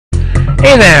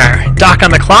Hey there, Doc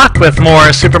on the Clock with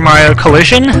more Super Mario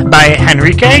Collision by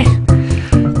Henrique.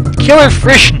 Killer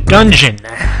Fish Dungeon.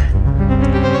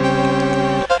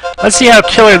 Let's see how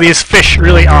killer these fish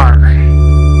really are.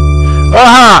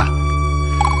 Aha!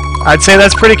 I'd say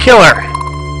that's pretty killer.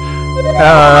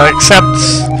 Except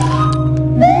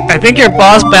I think your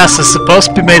boss bass is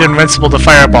supposed to be made invincible to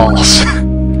fireballs.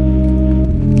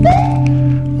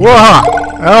 Whoa!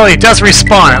 Well, he does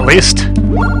respawn at least.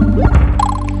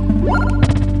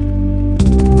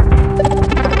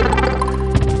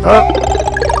 Oh,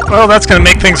 well, that's going to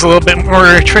make things a little bit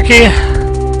more tricky.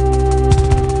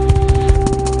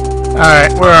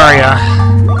 Alright, where are ya?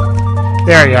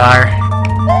 There you are.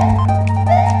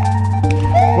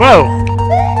 Whoa!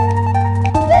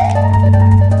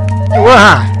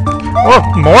 Whoa! Oh,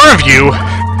 more of you!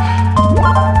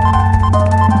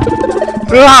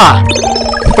 Ah!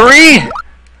 3?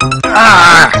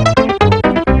 Ah!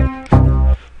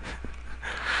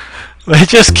 They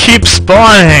just keep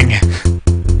spawning!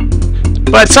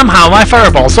 But somehow my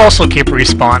fireballs also keep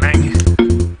respawning.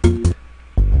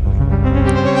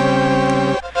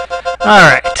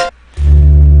 Alright.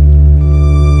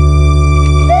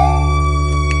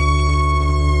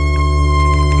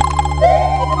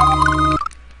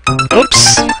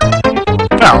 Oops.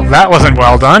 Well, that wasn't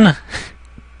well done.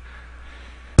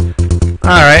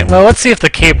 Alright, well, let's see if the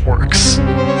cape works.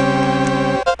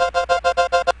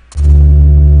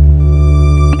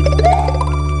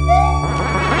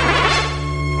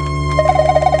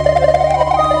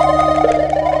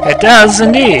 It does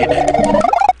indeed.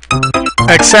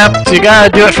 Except you gotta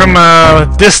do it from a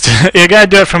distance. You gotta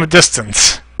do it from a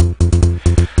distance.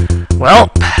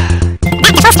 Well. Back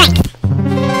to full strength.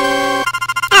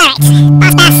 Alright,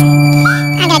 boss bass.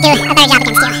 I'm gonna do a better job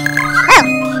against you. Whoa!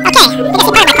 Okay, I guess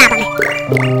you part of my problem.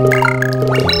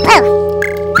 Whoa!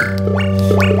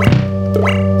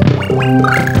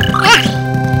 Ah.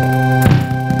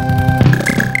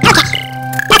 Okay,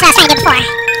 that's what I was trying to do before. I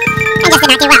just did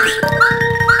not do well.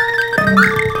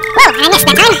 Whoa, and I missed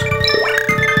that time.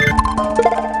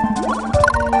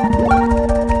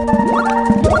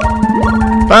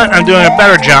 But I'm doing a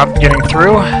better job getting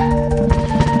through.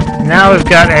 Now we've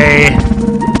got a...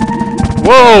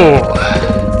 Whoa!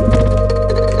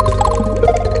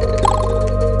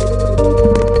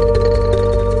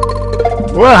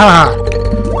 Whoa!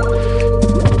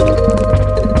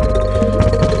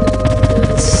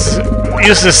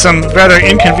 Uses some rather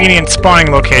inconvenient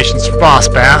spawning locations for boss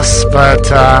bass,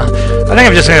 but I think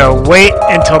I'm just going to wait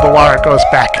until the water goes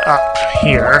back up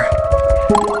here.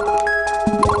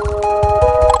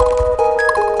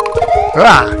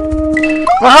 Ah!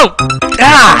 Whoa!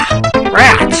 Ah!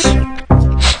 Rats!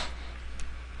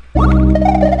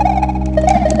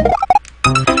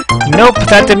 Nope,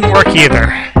 that didn't work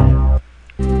either.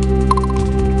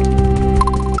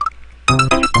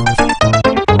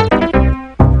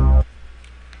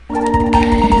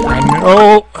 I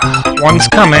know one's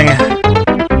coming.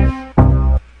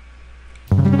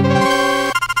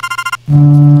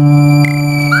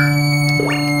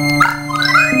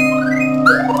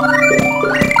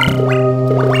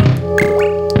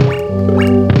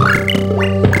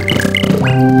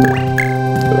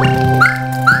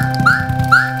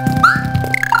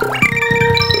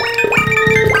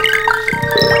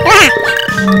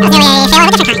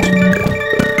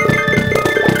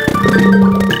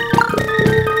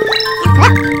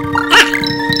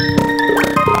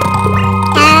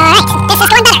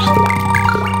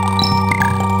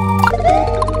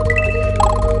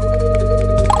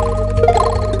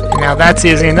 Now that's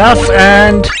easy enough,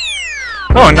 and...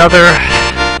 oh, another...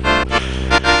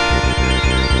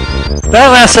 That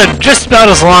lasted just about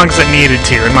as long as it needed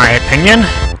to, in my opinion.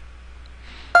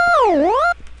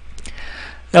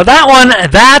 Now that one,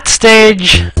 that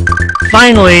stage,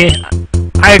 finally,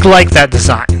 I like that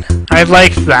design. I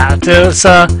like that. It was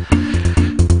a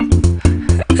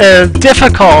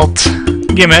difficult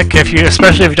gimmick,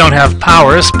 especially if you don't have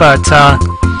powers, but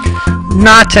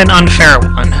not an unfair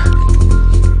one.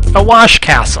 Awash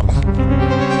Castle.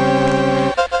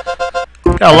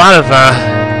 Got a lot of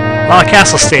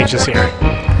castle stages here.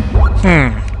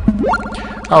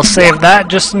 I'll save that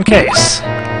just in case.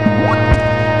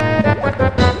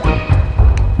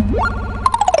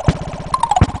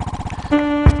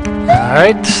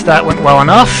 Alright, that went well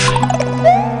enough.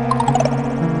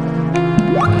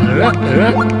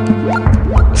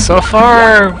 So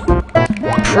far,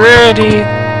 pretty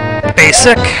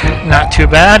basic, not too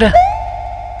bad.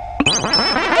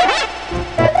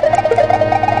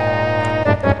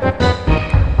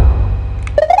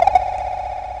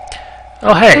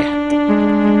 Oh, hey.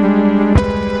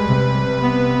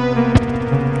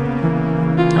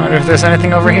 I wonder if there's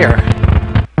anything over here.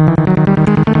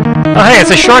 Oh hey, it's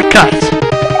a shortcut!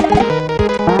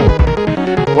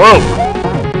 Whoa!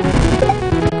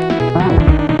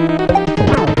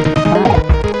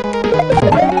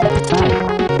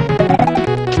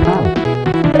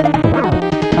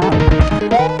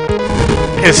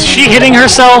 Is she hitting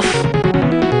herself?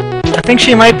 I think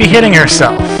she might be hitting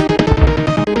herself.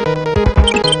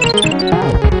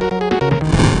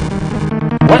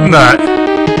 What in the...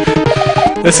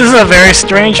 This is a very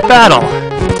strange battle.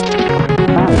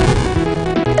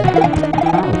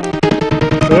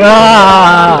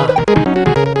 Ah!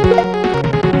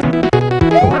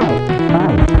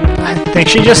 I think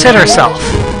she just hit herself.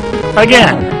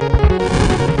 Again.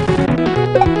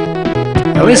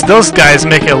 At least those guys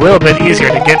make it a little bit easier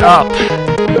to get up.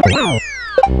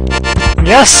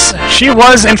 Yes, she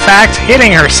was in fact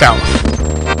hitting herself.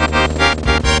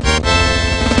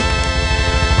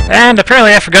 And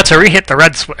apparently I forgot to re-hit the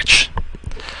red switch.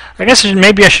 I guess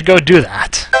maybe I should go do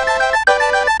that.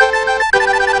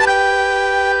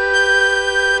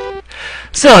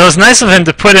 Still, it was nice of him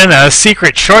to put in a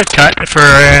secret shortcut for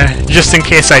just in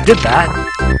case I did that.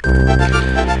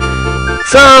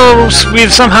 So,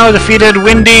 we've somehow defeated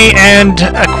Wendy and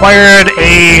acquired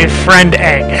a friend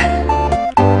egg.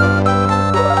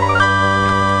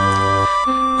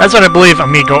 That's what I believe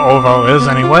Amigo Ovo is,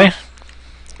 anyway.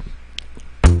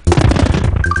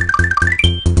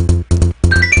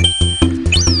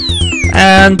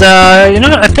 And, you know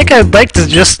what, I think I'd like to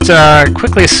just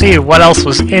quickly see what else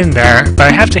was in there, but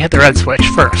I have to hit the red switch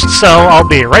first, so I'll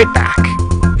be right back.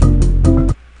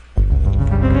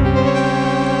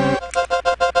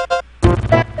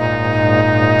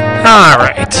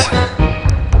 Alright.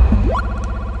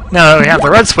 Now that we have the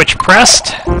red switch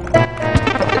pressed,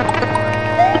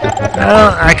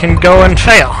 well, I can go and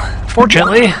fail.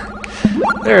 Fortunately,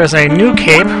 there is a new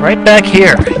cape right back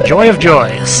here. Joy of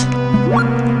joys.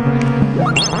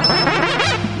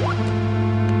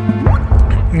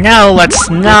 Now let's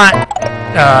not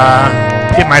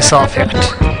get myself hit.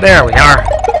 There we are.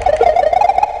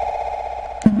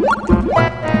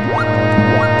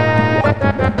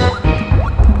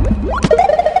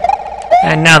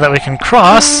 And now that we can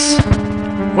cross...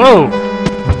 Whoa!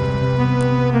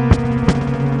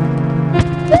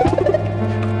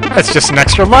 That's just an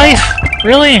extra life?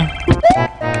 Really?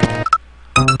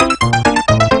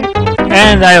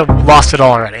 And I lost it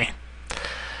already.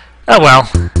 Oh well.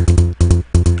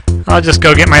 I'll just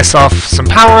go get myself some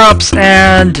power-ups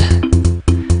and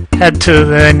head to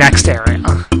the next area.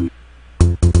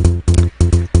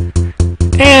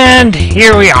 And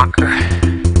here we are.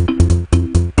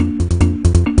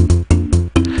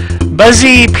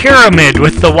 Buzzy Piramyd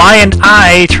with the Y and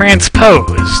I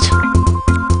transposed.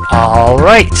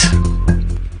 Alright.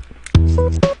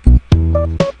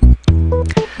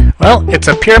 Well, it's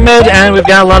a pyramid and we've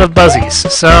got a lot of Buzzies,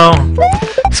 so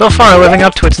far living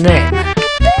up to its name.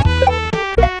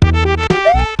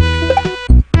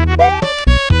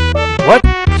 What?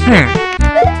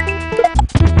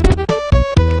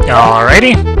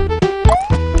 Alrighty.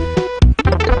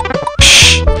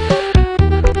 Shh.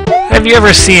 Have you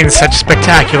ever seen such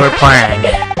spectacular playing?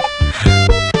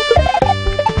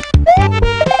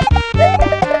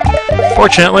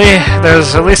 Fortunately,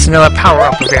 there's at least another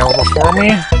power-up available for me.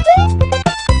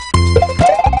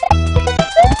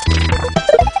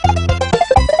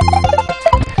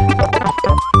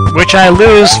 Which I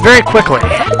lose very quickly.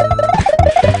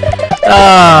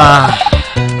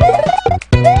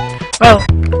 Well,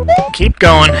 keep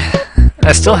going.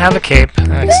 I still have a cape.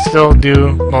 I still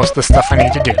do most of the stuff I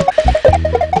need to do.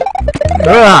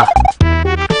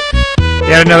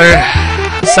 Yet another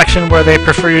section where they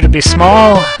prefer you to be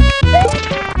small.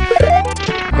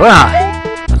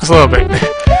 That's a little bit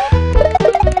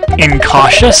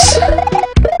incautious.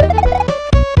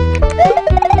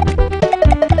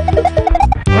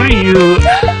 What are you...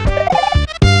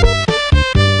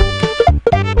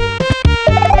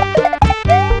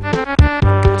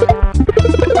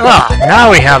 Now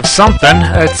we have something.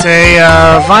 It's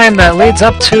a vine that leads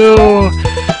up to...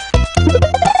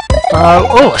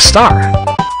 oh, a star.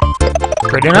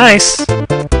 Pretty nice.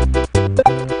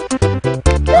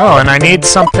 Oh, and I need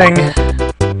something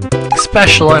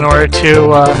special in order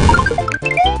to...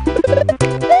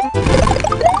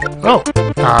 Oh,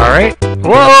 alright.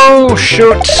 Whoa,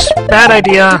 shoot! Bad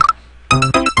idea.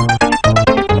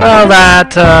 Well,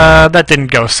 that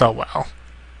didn't go so well.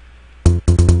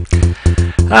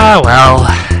 Ah, well.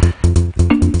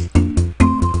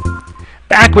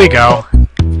 Back we go.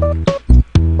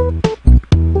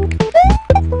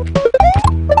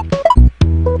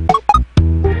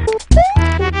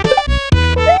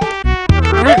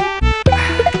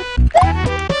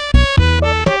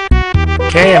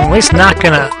 Okay, I'm at least not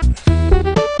gonna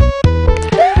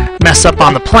mess up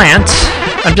on the plant.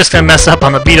 I'm just gonna mess up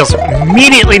on the beetles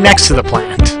immediately next to the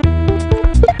plant.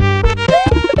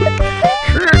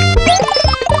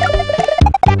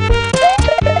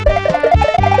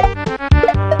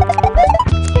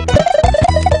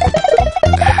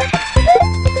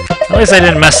 At least I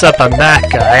didn't mess up on that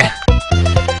guy.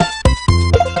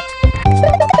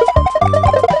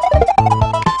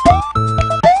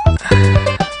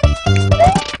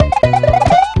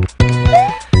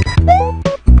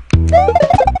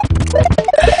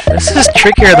 This is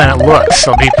trickier than it looks,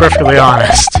 I'll be perfectly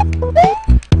honest.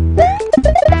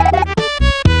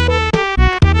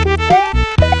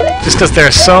 Just because there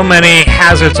are so many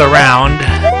hazards around,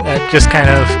 that just kind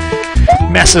of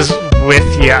messes with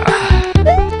ya.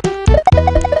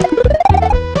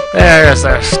 There's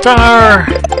our star.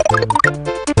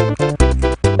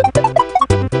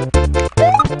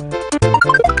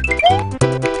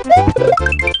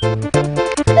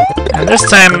 And this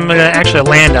time I'm going to actually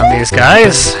land on these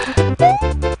guys.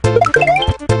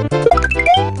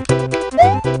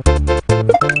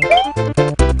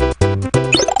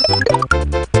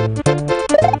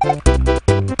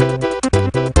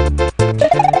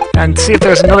 And see if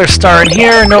there's another star in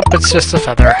here. Nope, it's just a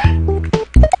feather.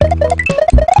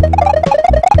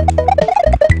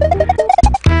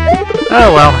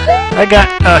 Oh well, I got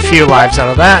a few lives out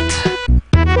of that.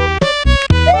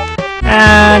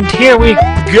 And here we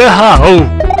go!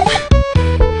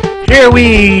 Here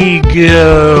we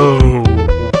go!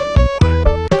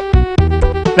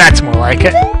 That's more like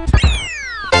it.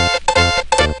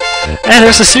 And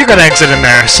there's a secret exit in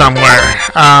there somewhere.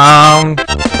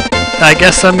 I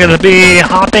guess I'm gonna be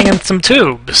hopping in some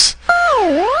tubes.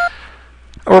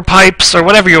 Or pipes, or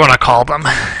whatever you want to call them.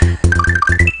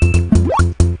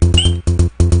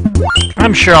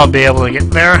 I'm sure I'll be able to get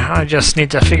there. I just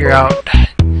need to figure out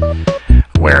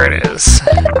where it is.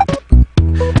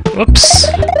 Whoops.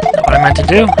 Not what I meant to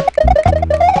do.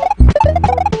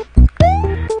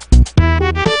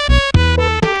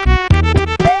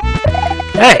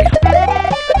 Hey!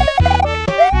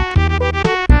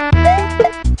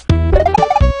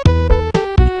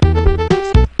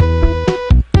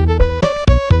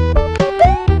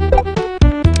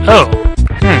 Oh.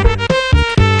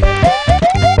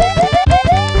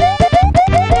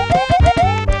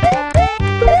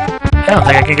 I don't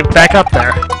think I can get back up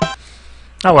there.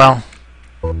 Oh well.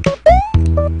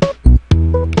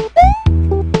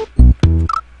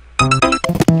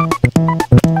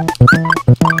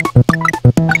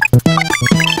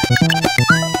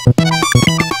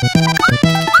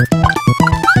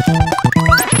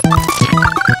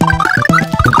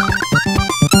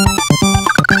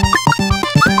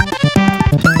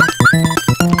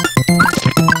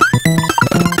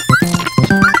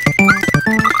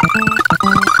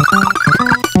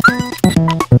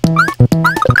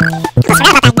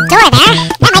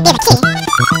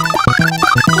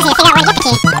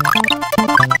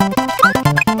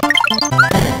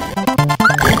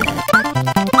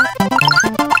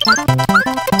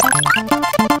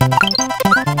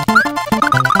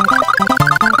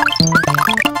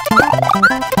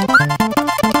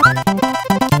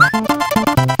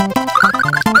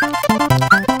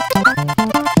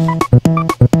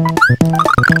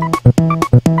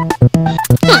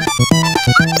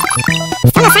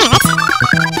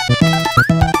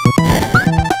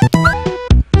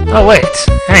 Oh wait,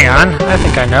 hang on, I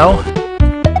think I know.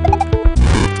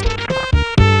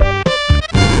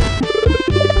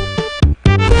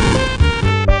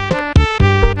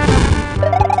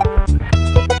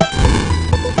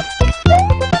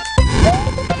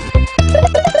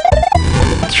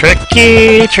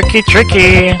 Tricky, tricky,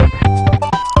 tricky.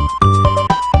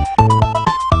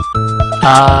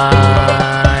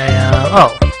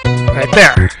 Oh, right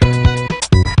there.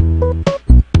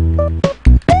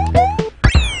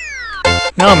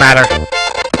 No matter.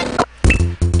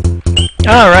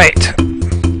 Alright.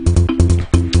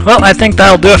 Well, I think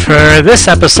that'll do it for this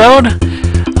episode.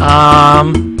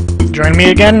 Join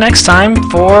me again next time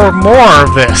for more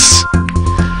of this.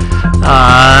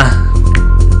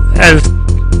 I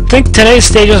think today's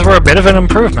stages were a bit of an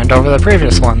improvement over the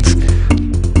previous ones.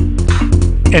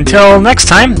 Until next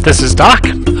time, this is Doc.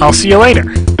 I'll see you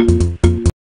later.